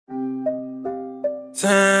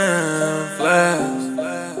Time flies,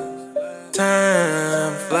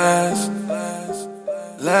 time flies,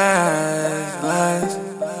 lies.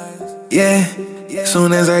 Yeah,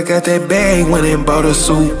 soon as I got that bag, went and bought a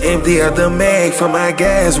suit. Empty out the mag for my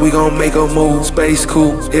gas, we gon' make a move. Space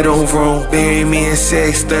cool, it don't roam. Bury me in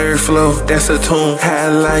sex, third floor, that's a tune.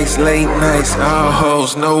 Highlights, late nights, all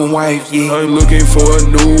hoes, no wife, yeah. I'm looking for a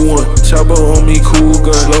new one. Chopper on me, cool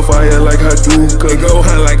gun. Blow fire like Hadouken. Go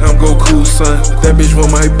high like I'm Goku, son. That bitch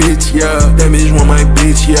want my bitch, yeah. That bitch want my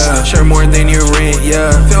bitch, yeah. Sure more than your rent,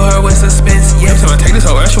 yeah. Fill her with suspense, yeah. Every time I take this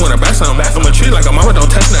whole ass, she wanna back something. I'm a tree like a mama,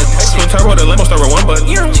 don't touch nothing. Twin turbo, the limo start with one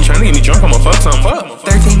button. She tryna get me drunk, I'ma fuck something.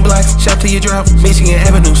 13 blocks, shop till you drop. Michigan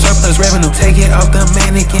Avenue, surplus revenue. Take it off the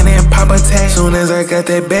mannequin and pop a tag. Soon as I got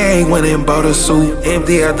that bag, went and bought a suit.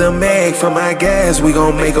 Empty out the mag for my gas, we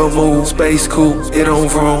gon' make a move. Space cool, it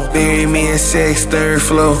don't roam. Bury me in sex, third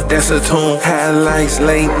floor, that's a tune. Highlights,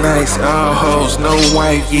 late nights, all hoes, no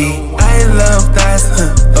wife, yeah. I love Thots,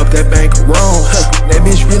 up that bankroll, that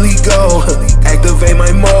bitch really go, activate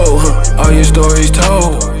my mode, all your stories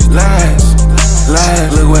told, lies,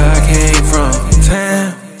 look where I came from,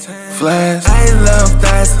 time flies. I love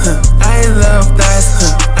Thots, I love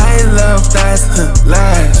Thots, I love Thots,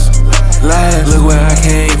 lies, look where I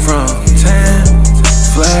came from, time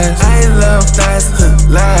flies. I love Thots,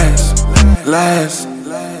 lies.